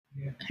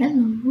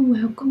Hello,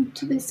 welcome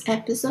to this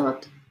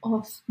episode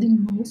of the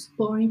most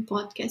boring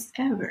podcast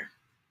ever.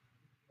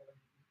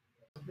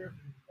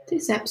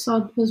 This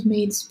episode was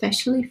made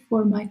especially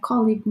for my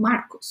colleague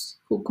Marcos,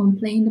 who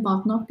complained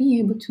about not being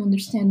able to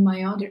understand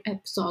my other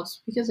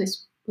episodes because I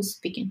was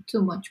speaking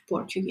too much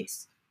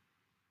Portuguese.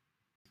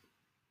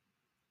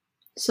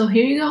 So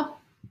here you go.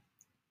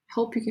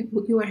 Hope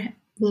you are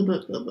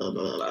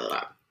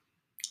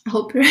I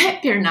hope you're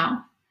happier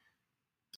now.